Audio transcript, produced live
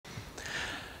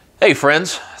Hey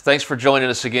friends, thanks for joining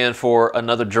us again for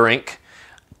another drink.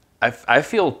 I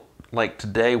feel like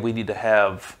today we need to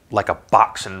have like a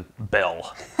boxing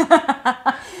bell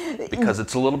because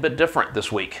it's a little bit different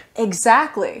this week.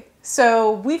 Exactly.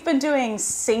 So we've been doing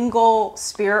single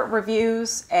spirit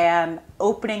reviews and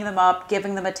opening them up,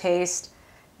 giving them a taste,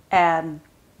 and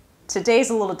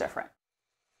today's a little different.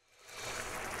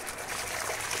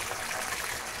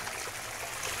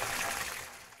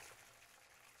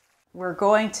 We're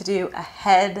going to do a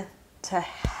head-to-head.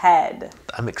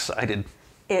 I'm excited.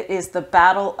 It is the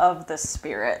battle of the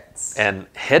spirits. And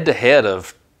head-to-head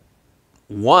of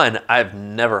one I've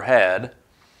never had.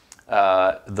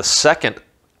 The second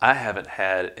I haven't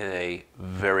had in a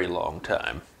very long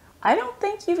time. I don't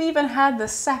think you've even had the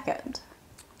second.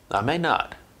 I may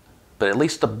not, but at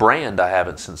least the brand I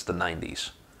haven't since the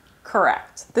 90s.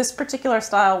 Correct. This particular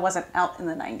style wasn't out in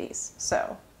the 90s,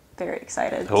 so very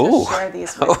excited to share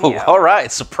these with you. All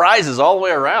right, surprises all the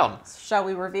way around. Shall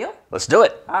we reveal? Let's do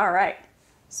it. All right.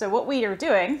 So what we are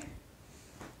doing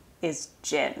is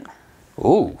gin.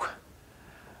 Ooh,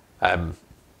 I'm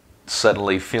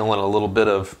suddenly feeling a little bit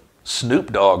of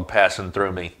Snoop Dogg passing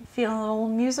through me. Feeling a little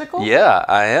musical? Yeah,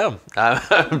 I am.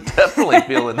 I'm definitely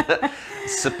feeling that.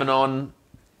 Sipping on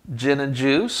gin and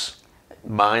juice,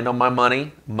 mind on my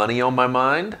money, money on my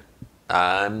mind.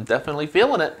 I'm definitely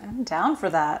feeling it. I'm down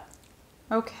for that.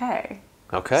 Okay.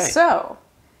 Okay. So,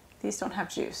 these don't have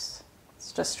juice.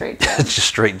 It's just straight gin. It's just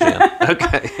straight gin.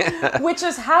 Okay. Which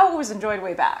is how it was enjoyed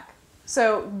way back.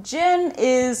 So, gin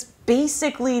is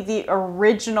basically the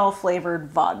original flavored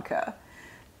vodka.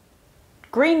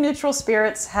 Grain neutral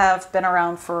spirits have been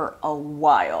around for a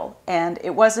while, and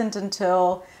it wasn't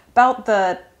until about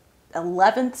the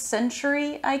 11th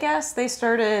century, I guess, they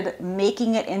started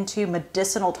making it into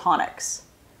medicinal tonics.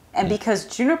 And because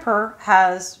juniper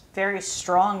has very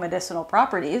strong medicinal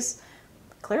properties,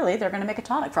 clearly they're going to make a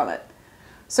tonic from it.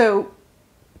 So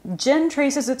gin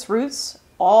traces its roots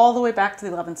all the way back to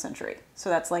the 11th century. So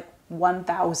that's like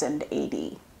 1000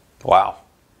 AD. Wow.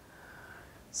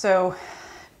 So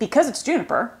because it's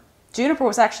juniper, juniper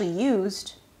was actually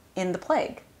used in the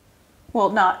plague. Well,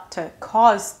 not to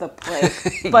cause the plague,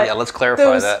 but yeah, let's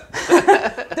clarify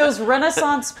that. Those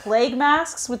Renaissance plague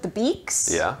masks with the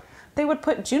beaks. Yeah. They would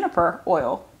put juniper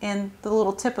oil in the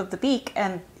little tip of the beak,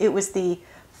 and it was the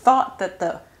thought that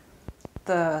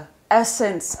the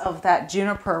essence of that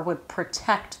juniper would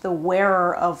protect the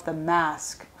wearer of the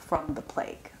mask from the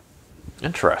plague.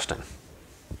 Interesting.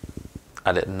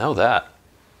 I didn't know that.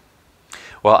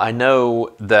 Well, I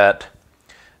know that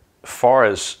far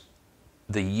as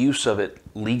the use of it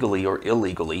legally or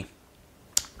illegally,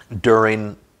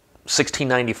 during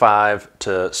 1695 to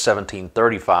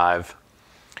 1735,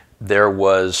 there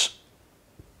was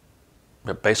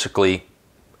basically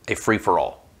a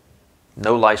free-for-all.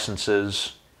 No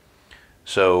licenses,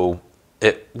 so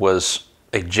it was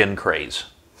a gin craze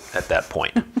at that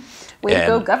point. Way to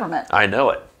go, government. I know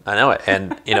it.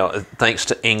 And, you know, thanks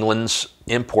to England's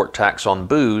import tax on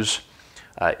booze,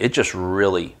 it just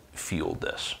really fueled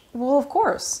this. Well, of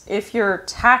course. If you're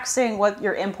taxing what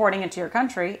you're importing into your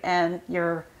country and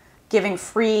you're giving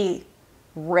free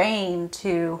reign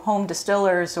to home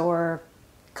distillers or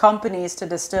companies to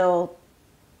distill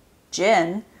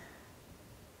gin,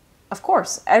 of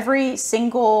course, every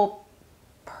single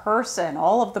person,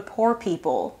 all of the poor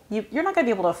people, you're not going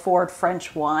to be able to afford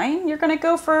French wine. You're going to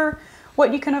go for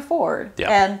what you can afford. Yeah.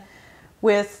 And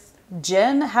with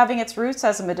gin having its roots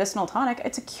as a medicinal tonic,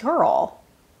 it's a cure-all.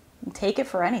 Take it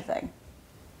for anything.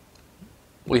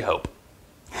 We hope.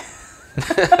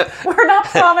 We're not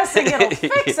promising it'll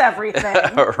fix everything.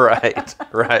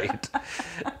 Right.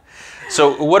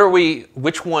 So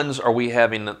which ones are we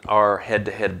having our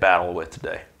head-to-head battle with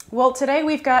today? Well, today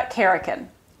we've got Karrikin,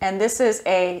 and this is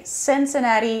a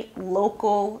Cincinnati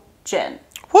local gin.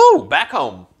 Woo, back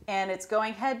home. And it's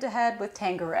going head-to-head with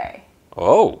Tanqueray.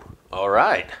 Oh, all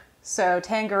right. So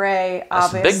Tanqueray,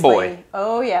 That's a obviously. big boy.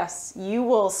 Oh, yes. You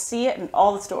will see it in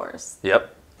all the stores.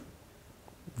 Yep.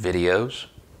 Videos,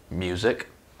 music.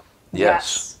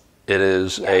 Yes. It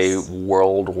is a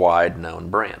worldwide known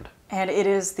brand. And it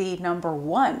is the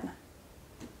 #1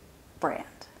 brand.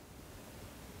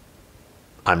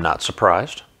 I'm not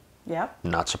surprised. Yep.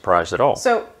 Not surprised at all.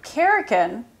 So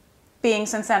Karrikin, being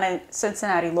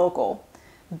Cincinnati local,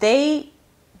 they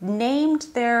named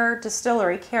their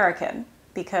distillery Karrikin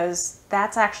because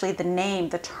that's actually the name,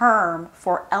 the term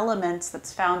for elements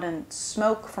that's found in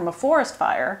smoke from a forest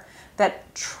fire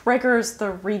that triggers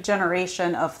the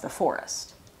regeneration of the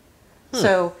forest.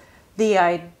 So the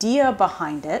idea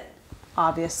behind it,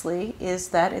 obviously, is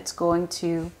that it's going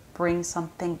to bring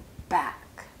something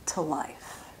back to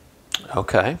life.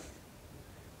 Okay.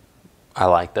 I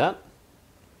like that.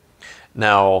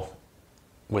 Now,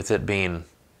 with it being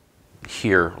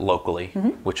here locally,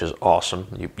 which is awesome,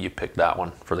 you picked that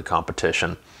one for the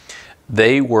competition.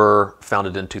 They were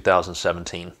founded in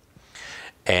 2017,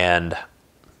 and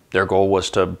their goal was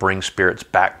to bring spirits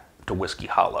back to Whiskey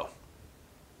Hollow,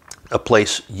 a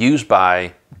place used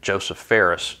by Joseph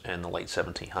Ferris in the late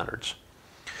 1700s.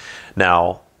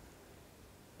 Now,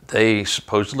 they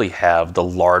supposedly have the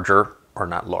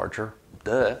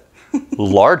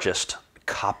largest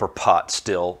copper pot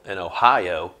still in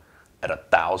Ohio at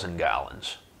 1,000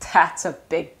 gallons. That's a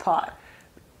big pot.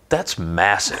 That's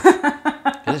massive.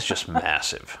 It is just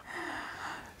massive.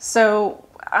 So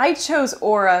I chose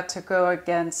Ora to go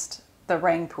against the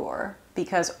Rangpur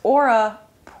because Ora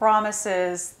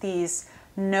promises these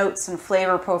notes and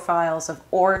flavor profiles of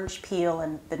orange peel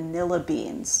and vanilla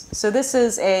beans. So this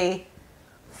is a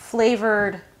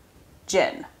flavored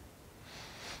gin.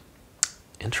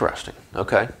 Interesting.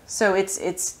 Okay. So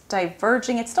it's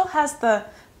diverging. It still has the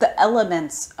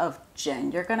elements of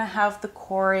gin. You're going to have the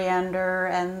coriander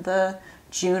and the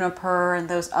juniper and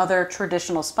those other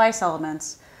traditional spice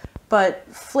elements, but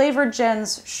flavored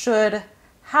gins should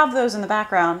have those in the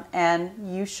background, and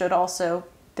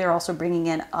they're also bringing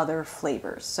in other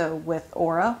flavors. So with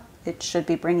Ora, it should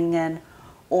be bringing in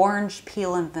orange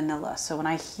peel and vanilla. So when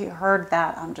I heard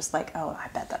that, I'm just like, oh, I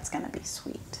bet that's going to be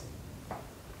sweet.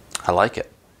 I like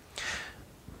it.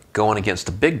 Going against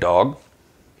the big dog.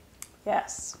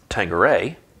 Yes.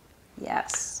 Tanqueray.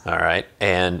 Yes. All right.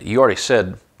 And you already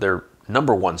said their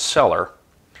 #1 seller,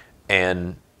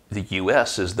 and the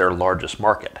U.S. is their largest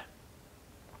market.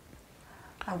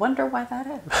 I wonder why that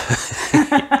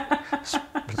is.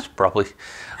 It's probably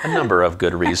a number of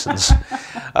good reasons.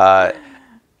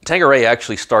 Tanqueray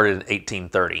actually started in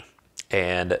 1830,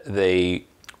 and they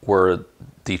were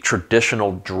the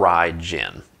traditional dry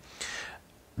gin.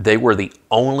 They were the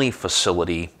only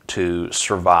facility to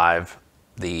survive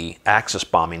the Axis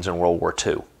bombings in World War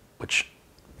II, which...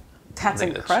 That's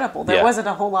incredible. There wasn't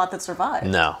a whole lot that survived.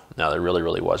 No, there really,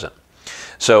 really wasn't.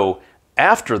 So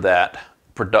after that,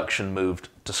 production moved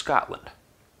to Scotland.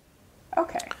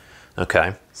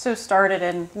 Okay. So started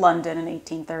in London in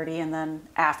 1830, and then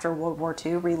after World War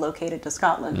II, relocated to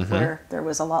Scotland, where there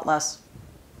was a lot less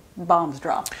bombs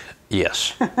dropped.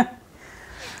 Yes.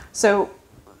 So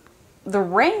the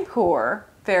Rangpur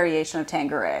variation of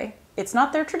Tanqueray, it's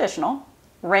not their traditional.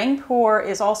 Rangpur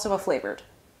is also a flavored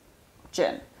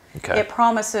gin. Okay. It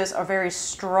promises a very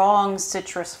strong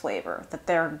citrus flavor that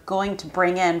they're going to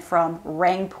bring in from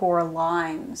Rangpur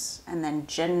limes and then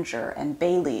ginger and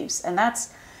bay leaves. And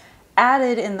that's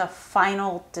added in the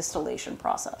final distillation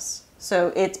process.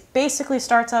 So it basically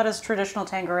starts out as traditional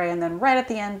Tanqueray, and then right at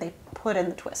the end, they put in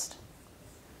the twist.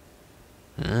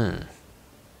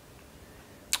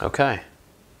 Okay.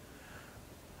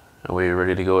 Are we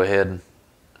ready to go ahead and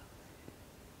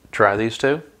try these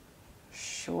two?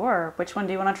 Sure. Which one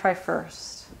do you want to try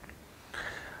first?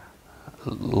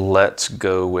 Let's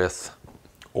go with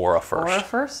Ora first. Ora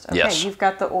first? Okay, yes. You've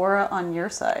got the Ora on your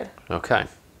side. Okay.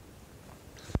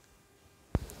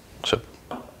 So,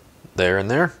 there and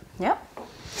there. Yep.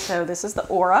 So this is the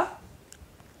Ora.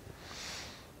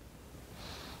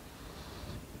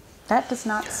 That does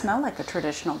not smell like a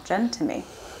traditional gin to me.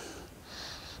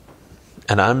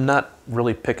 And I'm not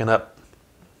really picking up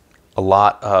a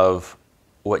lot of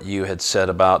what you had said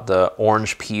about the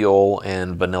orange peel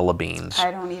and vanilla beans.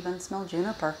 I don't even smell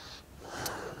juniper.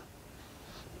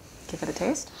 Give it a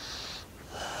taste.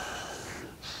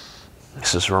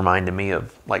 This is reminding me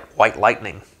of like White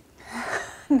Lightning.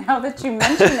 Now that you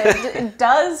mention it, it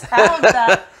does have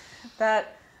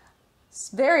that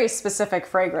very specific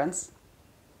fragrance.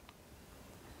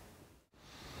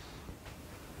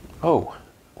 Oh,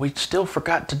 we still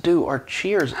forgot to do our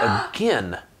cheers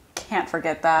again. Can't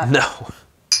forget that. No,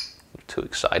 I'm too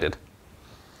excited.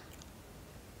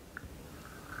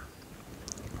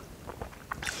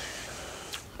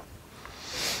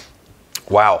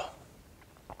 Wow.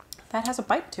 That has a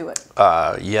bite to it.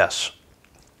 Yes.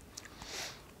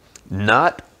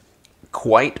 Not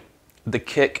quite the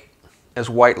kick as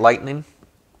White Lightning,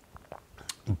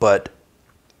 but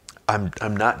I'm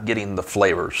not getting the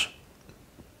flavors.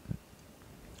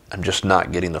 I'm just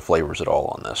not getting the flavors at all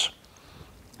on this.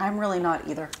 I'm really not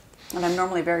either. And I'm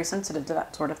normally very sensitive to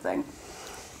that sort of thing.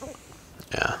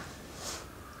 Yeah.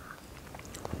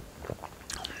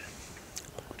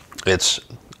 It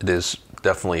is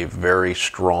definitely very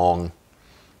strong.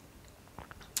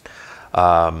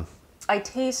 I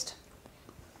taste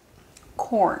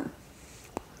corn.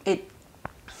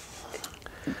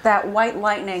 That White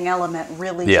Lightning element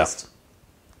really just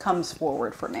comes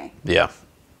forward for me. Yeah.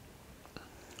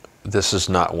 This is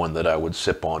not one that I would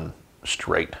sip on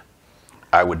straight.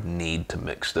 I would need to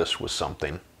mix this with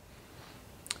something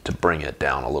to bring it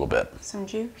down a little bit. Some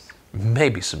juice?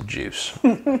 Maybe some juice.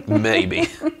 Maybe.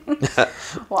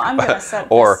 Well, I'm going to set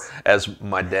this. Or, as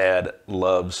my dad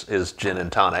loves his gin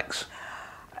and tonics.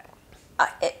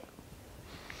 I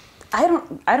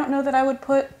don't know that I would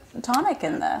put tonic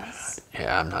in this.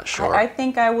 Yeah, I'm not sure. I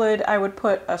think I would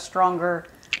put a stronger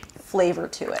flavor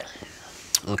to it.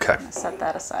 Okay. I'm gonna set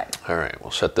that aside. All right,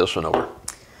 we'll set this one over.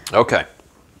 Okay.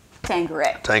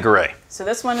 Tanqueray. Tanqueray. So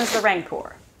this one is the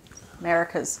Rangpur,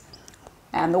 America's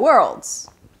and the world's.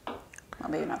 Well,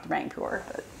 maybe not the Rangpur,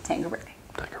 but Tanqueray.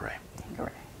 Tanqueray.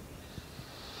 Tanqueray.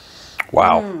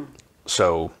 Wow.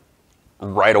 So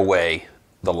right away,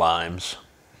 the limes,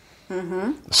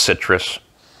 citrus.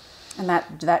 And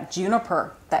that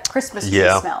juniper, that Christmas tree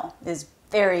smell is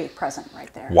very present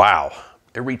right there. Wow.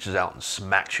 It reaches out and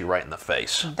smacks you right in the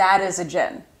face. That is a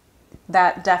gin.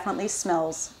 That definitely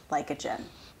smells like a gin.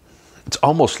 It's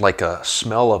almost like a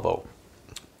smell of a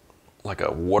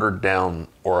watered down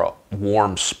or a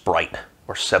warm Sprite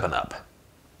or 7-Up.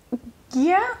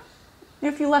 Yeah.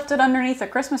 If you left it underneath a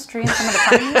Christmas tree and some of the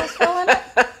pine needles fell in it.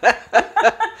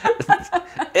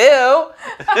 Ew.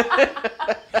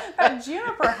 That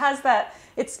juniper has that.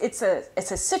 It's a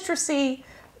citrusy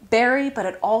berry, but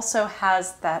it also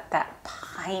has that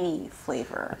piney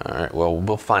flavor. All right, well,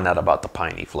 we'll find out about the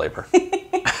piney flavor.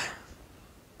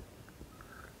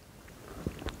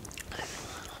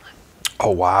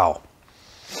 Oh, wow.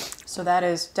 So that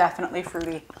is definitely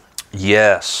fruity.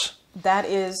 Yes. That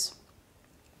is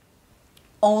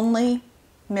only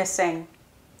missing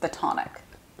the tonic.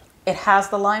 It has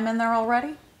the lime in there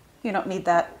already. You don't need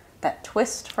that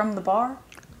twist from the bar.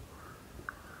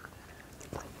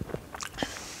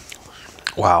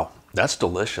 Wow, that's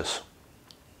delicious.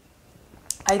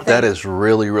 I think That is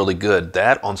really, really good.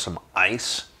 That on some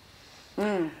ice,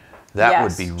 that yes,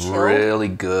 would be chilled. really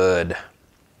good.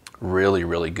 Really,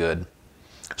 really good.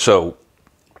 So,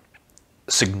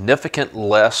 significant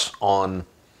less on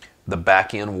the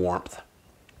back end warmth,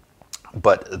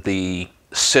 but the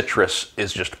citrus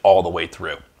is just all the way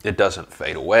through. It doesn't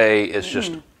fade away. It's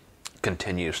just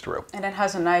continues through. And it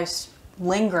has a nice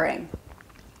lingering.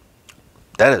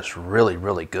 That is really,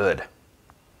 really good.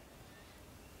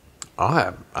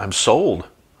 I'm sold.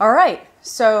 All right,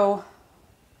 so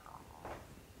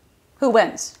who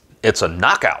wins? It's a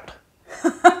knockout.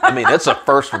 I mean, it's a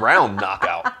first round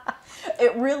knockout.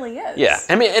 It really is. Yeah,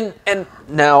 I mean, and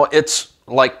now it's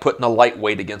like putting a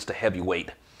lightweight against a heavyweight.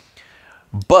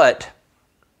 But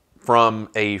from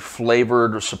a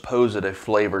flavored or supposed a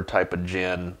flavored type of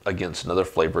gin against another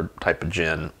flavored type of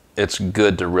gin, it's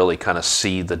good to really kind of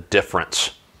see the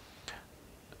difference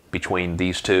between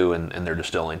these two and their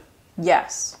distilling.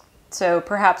 Yes. So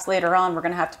perhaps later on we're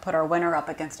going to have to put our winner up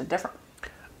against a different.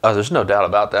 There's no doubt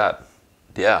about that.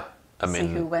 Yeah, I See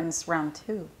mean, who wins round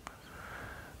 2.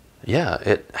 yeah,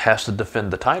 it has to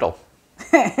defend the title.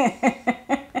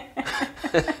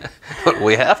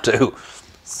 We have to.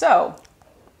 So,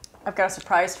 I've got a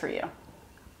surprise for you.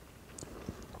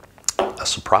 A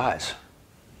surprise.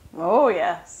 Oh,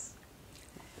 yes.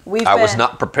 I was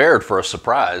not prepared for a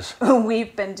surprise.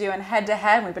 We've been doing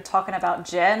head-to-head. We've been talking about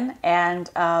gin, and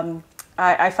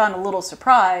I found a little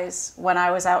surprise when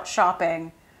I was out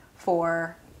shopping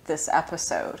for this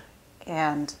episode.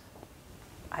 And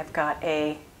I've got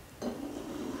a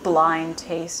blind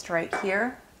taste right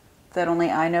here that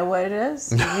only I know what it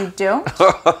is. You don't?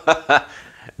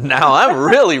 Now I'm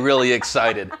really, really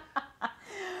excited.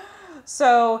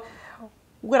 So,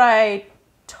 when I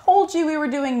told you we were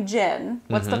doing gin,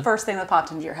 what's the first thing that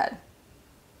popped into your head?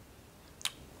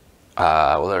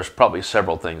 Well, there's probably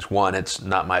several things. One, it's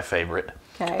not my favorite.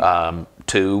 Okay.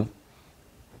 2,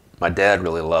 my dad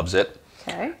really loves it.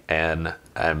 Okay. And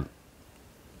I'm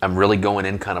really going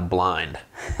in kind of blind.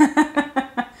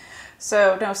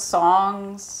 So, no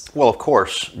songs? Well, of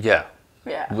course, yeah.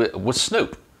 Yeah. With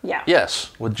Snoop. Yeah.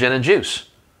 Yes, with gin and juice.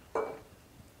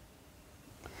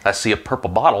 I see a purple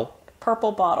bottle.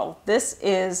 Purple bottle. This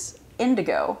is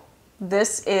Indoggo.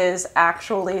 This is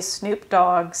actually Snoop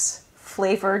Dogg's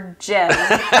flavored gin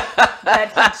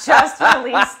that he just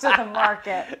released to the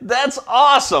market. That's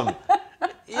awesome.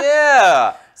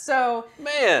 Yeah. So,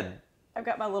 Man. I've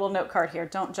got my little note card here.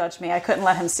 Don't judge me. I couldn't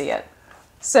let him see it.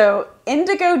 So,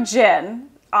 Indoggo gin,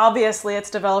 obviously it's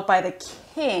developed by the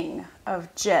king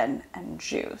of gin and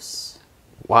juice.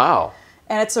 Wow.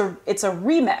 And it's a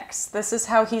remix. This is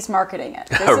how he's marketing it.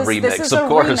 This is of a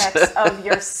course. remix of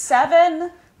your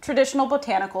 7 traditional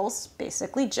botanicals,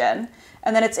 basically gin,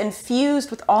 and then it's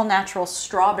infused with all natural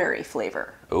strawberry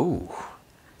flavor. Ooh.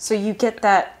 So you get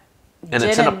that And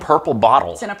it's in a purple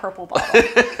bottle. It's in a purple bottle.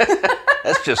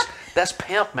 That's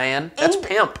pimp, man. That's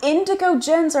pimp. Indigo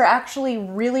gins are actually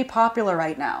really popular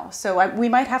right now. So we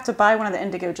might have to buy one of the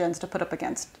Indigo gins to put up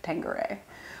against Tanqueray.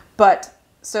 But,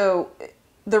 so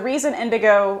the reason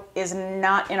Indigo is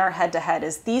not in our head-to-head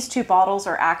is these two bottles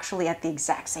are actually at the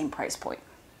exact same price point.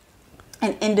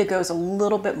 And Indigo's a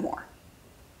little bit more.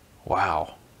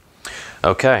 Wow.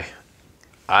 Okay.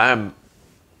 I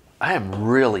am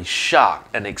really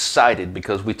shocked and excited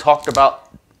because we talked about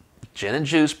gin and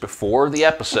juice before the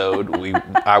episode.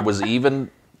 I was even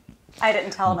I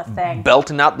didn't tell him a thing.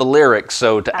 Belting out the lyrics,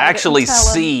 so to actually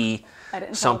see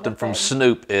something from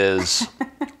Snoop is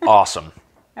awesome.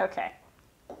 Okay.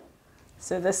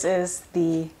 So this is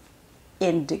the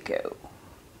Indoggo.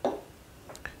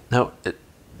 No,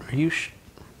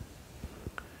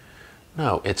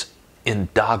 no, it's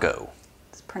Indoggo.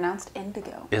 It's pronounced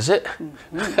indigo. Is it?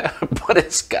 Mm-hmm. But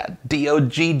it's got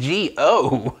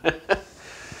D-O-G-G-O.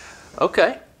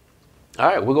 Okay. All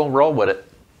right, we're going to roll with it.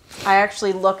 I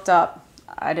actually looked up,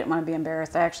 I didn't want to be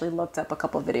embarrassed, I actually looked up a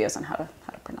couple of videos on how to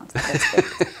pronounce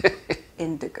it.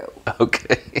 Indoggo.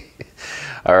 Okay.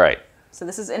 All right. So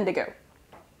this is Indoggo.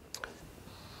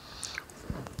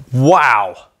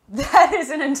 Wow. That is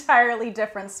an entirely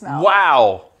different smell.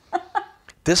 Wow.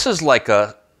 This is like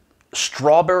a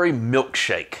strawberry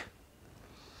milkshake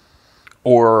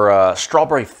or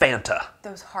strawberry Fanta.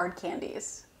 Those hard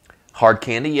candies. Hard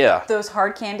candy, yeah. Those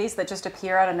hard candies that just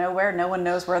appear out of nowhere. No one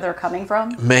knows where they're coming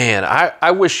from. Man,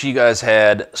 I wish you guys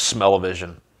had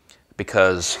smell-o-vision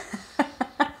because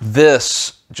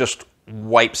this just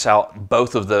wipes out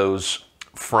both of those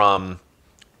from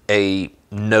a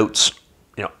notes,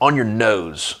 on your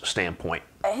nose standpoint.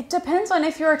 It depends on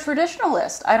if you're a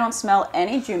traditionalist. I don't smell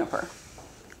any juniper.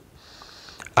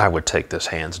 I would take this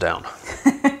hands down.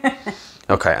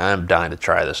 Okay, I'm dying to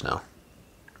try this now.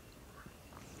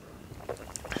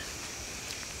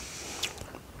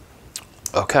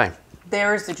 Okay.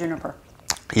 There's the juniper.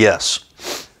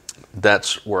 Yes.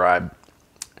 That's where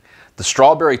the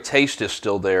strawberry taste is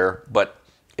still there, but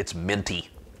it's minty.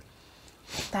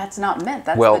 That's not mint.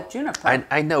 That's the juniper.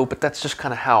 I know, but that's just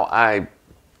kind of how I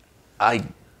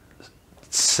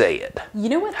say it. You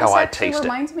know what this actually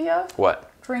reminds me of? What?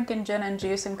 Drinking gin and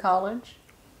juice in college.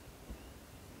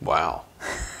 Wow.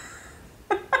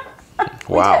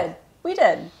 Wow. We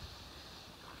did.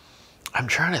 I'm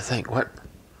trying to think what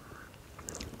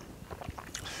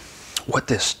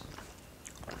this.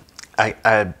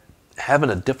 I'm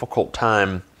having a difficult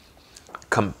time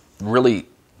really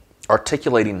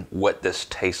articulating what this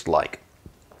tastes like.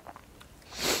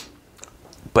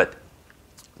 But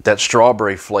that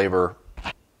strawberry flavor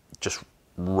just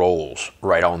rolls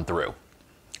right on through.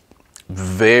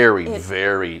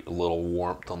 Very little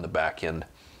warmth on the back end.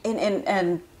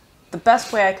 And the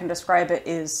best way I can describe it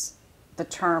is the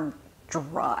term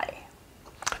dry.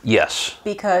 Yes.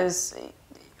 Because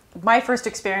my first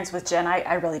experience with gin,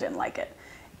 I really didn't like it.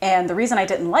 And the reason I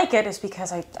didn't like it is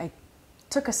because I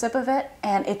took a sip of it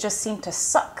and it just seemed to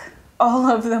suck all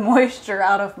of the moisture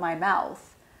out of my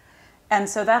mouth. And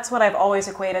so that's what I've always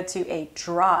equated to a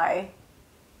dry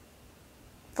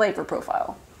flavor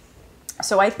profile.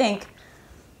 So I think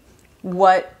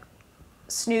what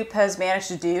Snoop has managed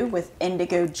to do with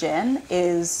Indoggo Gin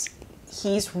is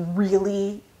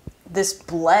this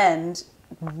blend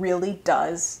really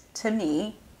does, to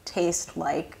me, taste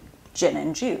like gin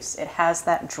and juice. It has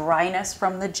that dryness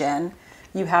from the gin.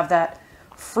 You have that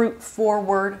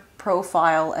fruit-forward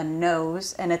profile and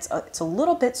nose, and it's a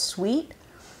little bit sweet,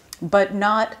 but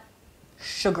not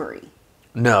sugary.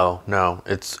 No,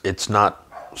 it's not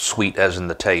sweet as in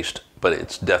the taste, but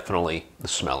it's definitely the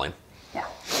smelling. Yeah.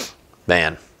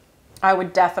 Man. I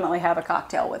would definitely have a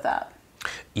cocktail with that.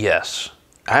 Yes.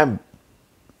 I'm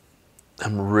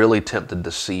really tempted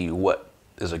to see what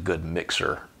is a good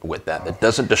mixer with that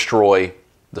doesn't destroy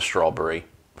the strawberry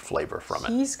flavor from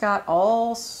it. He's got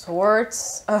all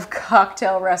sorts of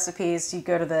cocktail recipes. You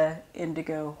go to the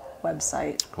Indoggo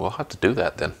website. We'll have to do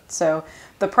that then. So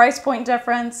the price point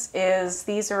difference is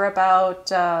these are about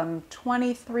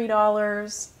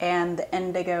 $23 and the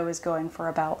Indoggo is going for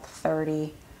about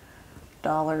 $30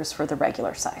 for the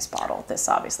regular size bottle. This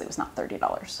obviously was not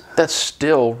 $30. That's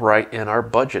still right in our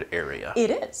budget area. It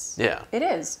is. Yeah. It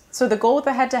is. So the goal with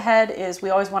the head-to-head is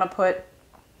we always want to put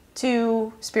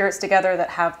two spirits together that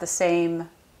have the same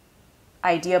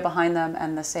idea behind them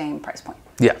and the same price point.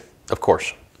 Yeah, of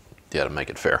course. Yeah, to make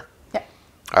it fair. Yeah.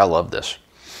 I love this.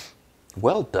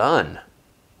 Well done.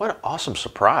 What an awesome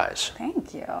surprise.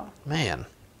 Thank you. Man.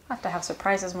 I'll have to have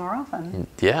surprises more often.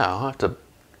 Yeah, I'll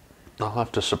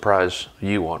have to surprise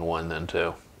you on one then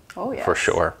too. Oh, yes. For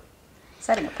sure.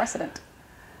 Setting a precedent.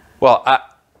 Well, I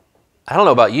don't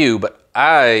know about you, but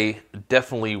I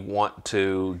definitely want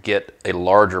to get a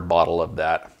larger bottle of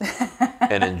that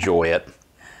and enjoy it.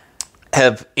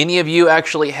 Have any of you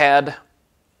actually had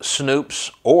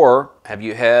Snoop's, or have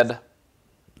you had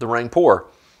the Rangpur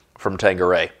from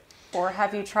Tanqueray? Or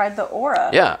have you tried the Ora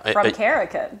from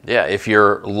Karrikin? Yeah, if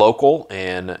you're local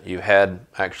and you had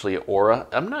actually Ora,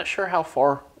 I'm not sure how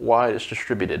far wide it's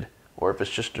distributed, or if it's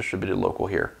just distributed local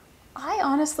here. I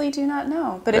honestly do not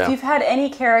know. But if you've had any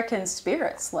Karrikin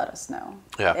spirits, let us know.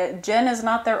 Yeah. Gin is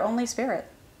not their only spirit.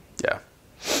 Yeah.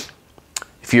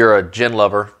 If you're a gin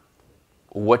lover,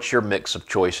 what's your mix of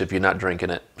choice if you're not drinking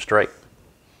it straight?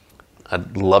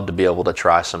 I'd love to be able to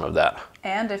try some of that.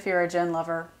 And if you're a gin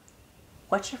lover,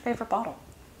 what's your favorite bottle?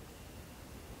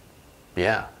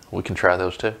 Yeah, we can try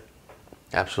those too.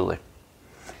 Absolutely.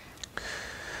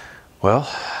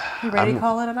 Well, you ready to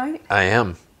call it a night? I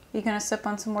am. You gonna sip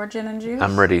on some more gin and juice?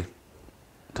 I'm ready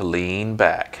to lean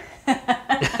back.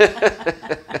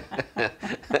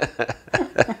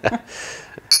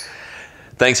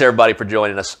 Thanks everybody for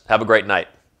joining us. Have a great night.